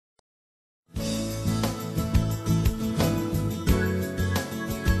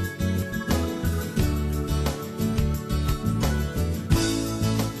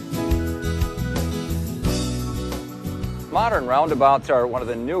Modern roundabouts are one of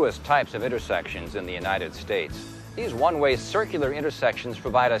the newest types of intersections in the United States. These one-way circular intersections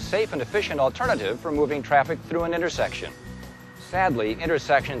provide a safe and efficient alternative for moving traffic through an intersection. Sadly,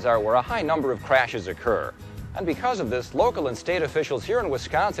 intersections are where a high number of crashes occur. And because of this, local and state officials here in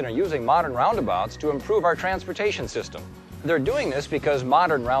Wisconsin are using modern roundabouts to improve our transportation system. They're doing this because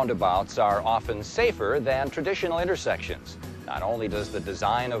modern roundabouts are often safer than traditional intersections. Not only does the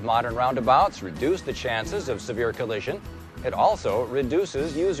design of modern roundabouts reduce the chances of severe collision, it also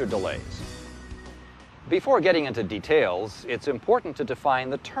reduces user delays. Before getting into details, it's important to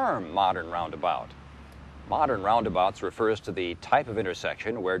define the term modern roundabout. Modern roundabouts refers to the type of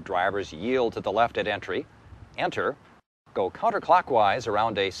intersection where drivers yield to the left at entry, enter, go counterclockwise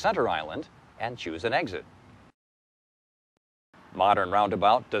around a center island, and choose an exit. Modern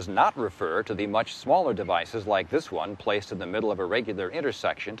roundabout does not refer to the much smaller devices like this one placed in the middle of a regular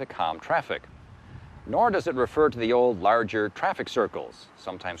intersection to calm traffic. Nor does it refer to the old, larger traffic circles,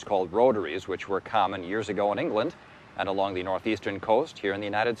 sometimes called rotaries, which were common years ago in England and along the northeastern coast here in the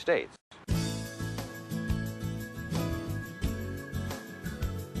United States.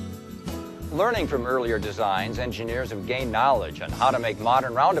 Learning from earlier designs, engineers have gained knowledge on how to make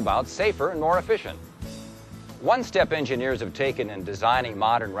modern roundabouts safer and more efficient. One step engineers have taken in designing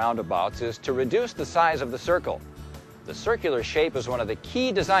modern roundabouts is to reduce the size of the circle. The circular shape is one of the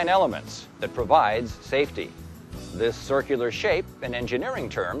key design elements that provides safety. This circular shape, in engineering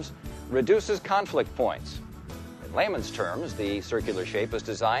terms, reduces conflict points. In layman's terms, the circular shape is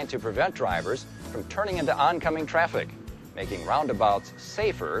designed to prevent drivers from turning into oncoming traffic, making roundabouts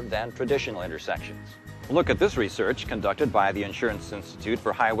safer than traditional intersections. Look at this research conducted by the Insurance Institute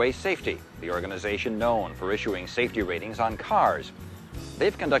for Highway Safety, the organization known for issuing safety ratings on cars.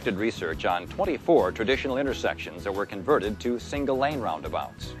 They've conducted research on 24 traditional intersections that were converted to single-lane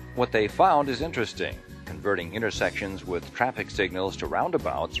roundabouts. What they found is interesting. Converting intersections with traffic signals to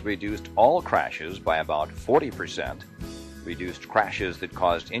roundabouts reduced all crashes by about 40%, reduced crashes that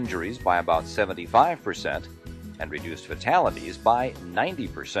caused injuries by about 75%, and reduced fatalities by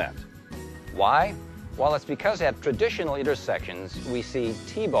 90%. Why? Well, it's because at traditional intersections we see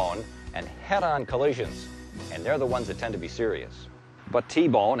T-bone and head-on collisions, and they're the ones that tend to be serious. But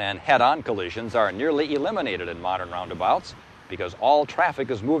T-bone and head-on collisions are nearly eliminated in modern roundabouts because all traffic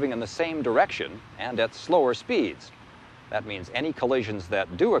is moving in the same direction and at slower speeds. That means any collisions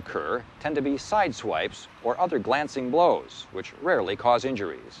that do occur tend to be side swipes or other glancing blows, which rarely cause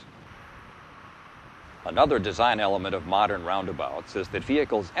injuries. Another design element of modern roundabouts is that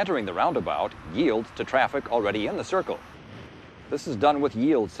vehicles entering the roundabout yield to traffic already in the circle. This is done with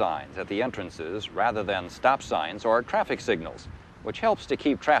yield signs at the entrances rather than stop signs or traffic signals, which helps to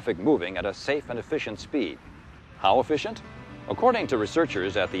keep traffic moving at a safe and efficient speed. How efficient? According to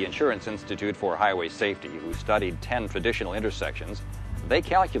researchers at the Insurance Institute for Highway Safety, who studied 10 traditional intersections, they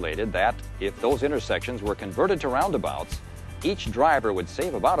calculated that if those intersections were converted to roundabouts, each driver would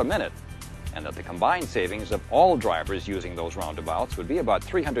save about a minute, and that the combined savings of all drivers using those roundabouts would be about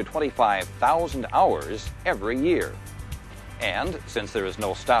 325,000 hours every year. And since there is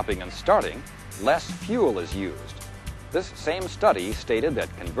no stopping and starting, less fuel is used. This same study stated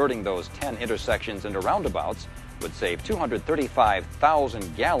that converting those 10 intersections into roundabouts would save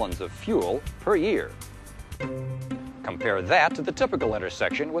 235,000 gallons of fuel per year. Compare that to the typical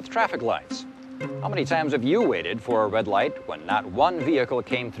intersection with traffic lights. How many times have you waited for a red light when not one vehicle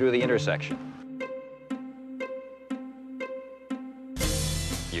came through the intersection?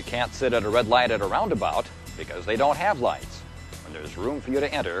 You can't sit at a red light at a roundabout because they don't have lights. When there's room for you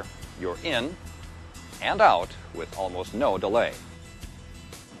to enter, you're in and out with almost no delay.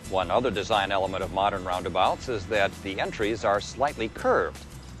 One other design element of modern roundabouts is that the entries are slightly curved.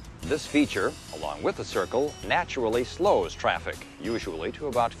 This feature, along with the circle, naturally slows traffic, usually to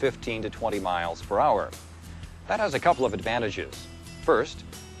about 15 to 20 miles per hour. That has a couple of advantages. First,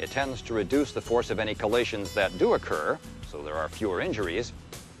 it tends to reduce the force of any collisions that do occur, so there are fewer injuries.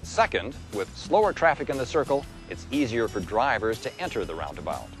 Second, with slower traffic in the circle, it's easier for drivers to enter the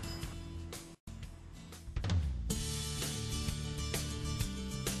roundabout.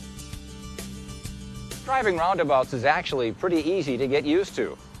 Driving roundabouts is actually pretty easy to get used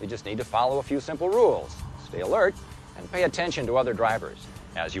to. You just need to follow a few simple rules. Stay alert and pay attention to other drivers.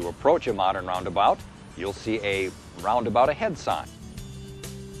 As you approach a modern roundabout, you'll see a roundabout ahead sign.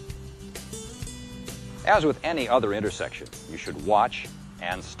 As with any other intersection, you should watch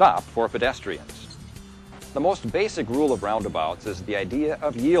and stop for pedestrians. The most basic rule of roundabouts is the idea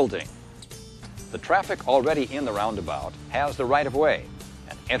of yielding. The traffic already in the roundabout has the right of way,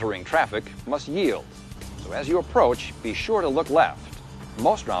 and entering traffic must yield. So as you approach, be sure to look left.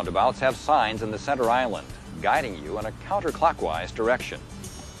 Most roundabouts have signs in the center island. guiding you in a counterclockwise direction.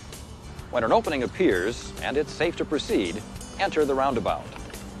 When an opening appears and it's safe to proceed, enter the roundabout.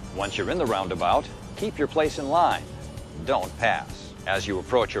 Once you're in the roundabout, keep your place in line. Don't pass. As you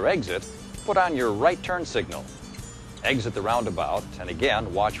approach your exit, put on your right turn signal. Exit the roundabout and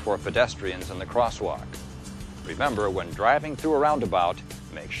again watch for pedestrians in the crosswalk. Remember, when driving through a roundabout,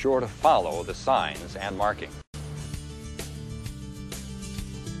 make sure to follow the signs and markings.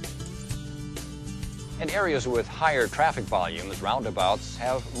 In areas with higher traffic volumes, roundabouts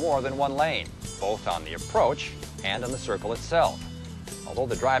have more than one lane, both on the approach and in the circle itself. Although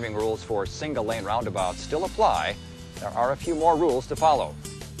the driving rules for single-lane roundabouts still apply, there are a few more rules to follow.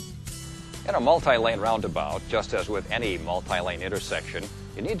 In a multi-lane roundabout, just as with any multi-lane intersection,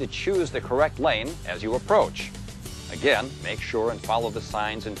 you need to choose the correct lane as you approach. Again, make sure and follow the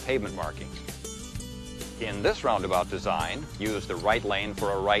signs and pavement markings. In this roundabout design, use the right lane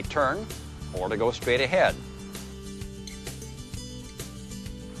for a right turn or to go straight ahead.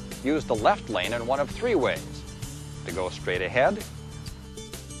 Use the left lane in one of three ways: to go straight ahead,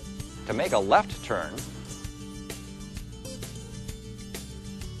 to make a left turn,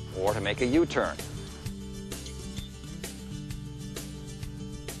 or to make a U-turn.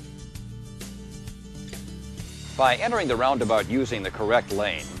 By entering the roundabout using the correct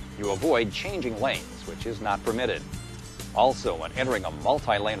lane, you avoid changing lanes, which is not permitted. Also, when entering a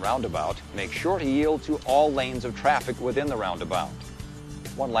multi-lane roundabout, make sure to yield to all lanes of traffic within the roundabout.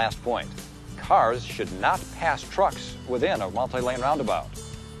 One last point: cars should not pass trucks within a multi-lane roundabout.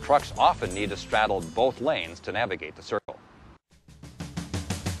 Trucks often need to straddle both lanes to navigate the circle.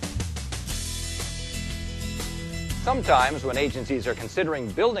 Sometimes when agencies are considering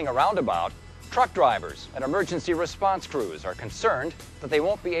building a roundabout, truck drivers and emergency response crews are concerned that they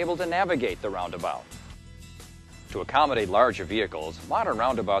won't be able to navigate the roundabout. To accommodate larger vehicles, modern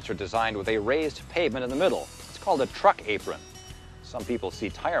roundabouts are designed with a raised pavement in the middle. It's called a truck apron. Some people see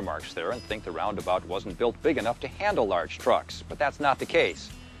tire marks there and think the roundabout wasn't built big enough to handle large trucks, but that's not the case.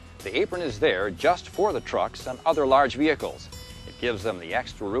 The apron is there just for the trucks and other large vehicles. It gives them the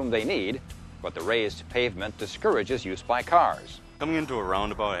extra room they need, but the raised pavement discourages use by cars. Coming into a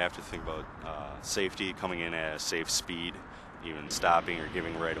roundabout, I have to think about safety, coming in at a safe speed, even stopping or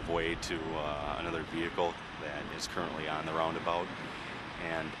giving right of way to another vehicle that is currently on the roundabout,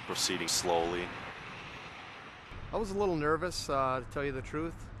 and proceeding slowly. I was a little nervous, to tell you the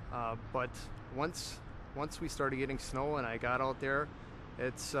truth, but once we started getting snow and I got out there,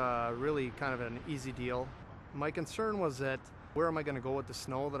 it's really kind of an easy deal. My concern was that where am I going to go with the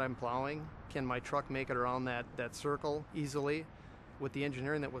snow that I'm plowing? Can my truck make it around that circle easily? With the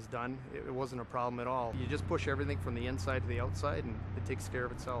engineering that was done, it wasn't a problem at all. You just push everything from the inside to the outside and it takes care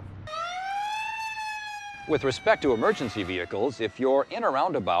of itself. With respect to emergency vehicles, if you're in a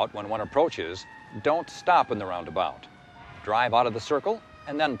roundabout when one approaches, don't stop in the roundabout. Drive out of the circle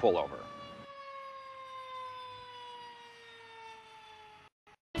and then pull over.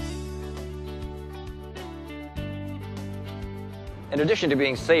 In addition to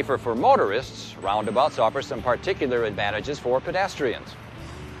being safer for motorists, roundabouts offer some particular advantages for pedestrians.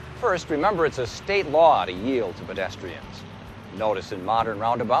 First, remember it's a state law to yield to pedestrians. Notice in modern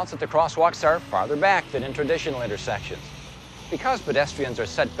roundabouts that the crosswalks are farther back than in traditional intersections. Because pedestrians are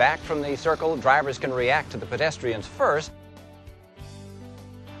set back from the circle, drivers can react to the pedestrians first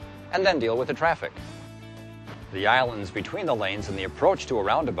and then deal with the traffic. The islands between the lanes and the approach to a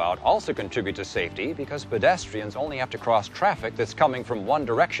roundabout also contribute to safety because pedestrians only have to cross traffic that's coming from one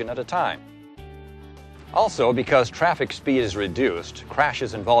direction at a time. Also, because traffic speed is reduced,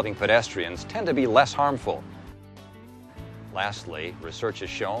 crashes involving pedestrians tend to be less harmful. Lastly, research has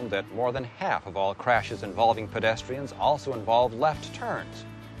shown that more than half of all crashes involving pedestrians also involve left turns,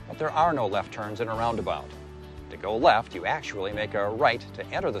 but there are no left turns in a roundabout. To go left, you actually make a right to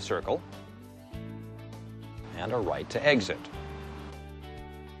enter the circle and a right to exit.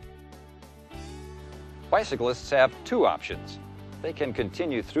 Bicyclists have two options. They can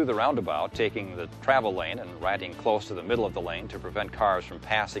continue through the roundabout, taking the travel lane and riding close to the middle of the lane to prevent cars from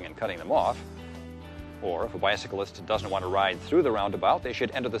passing and cutting them off. Or if a bicyclist doesn't want to ride through the roundabout, they should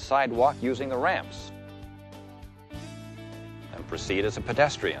enter the sidewalk using the ramps and proceed as a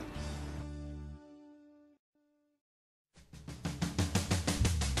pedestrian.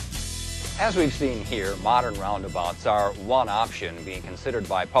 As we've seen here, modern roundabouts are one option being considered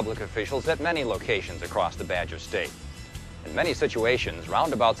by public officials at many locations across the Badger State. In many situations,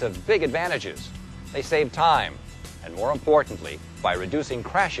 roundabouts have big advantages. They save time, and more importantly, by reducing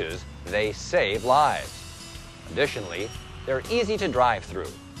crashes, they save lives. Additionally, they're easy to drive through.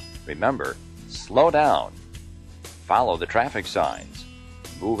 Remember, slow down, follow the traffic signs,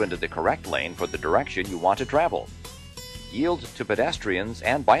 move into the correct lane for the direction you want to travel. Yield to pedestrians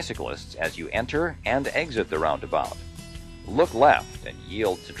and bicyclists as you enter and exit the roundabout. Look left and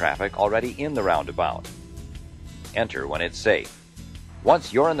yield to traffic already in the roundabout. Enter when it's safe.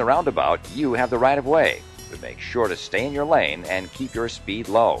 Once you're in the roundabout, you have the right-of-way, but make sure to stay in your lane and keep your speed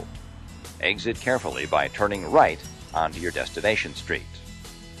low. Exit carefully by turning right onto your destination street.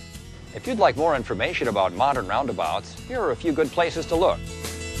 If you'd like more information about modern roundabouts, here are a few good places to look.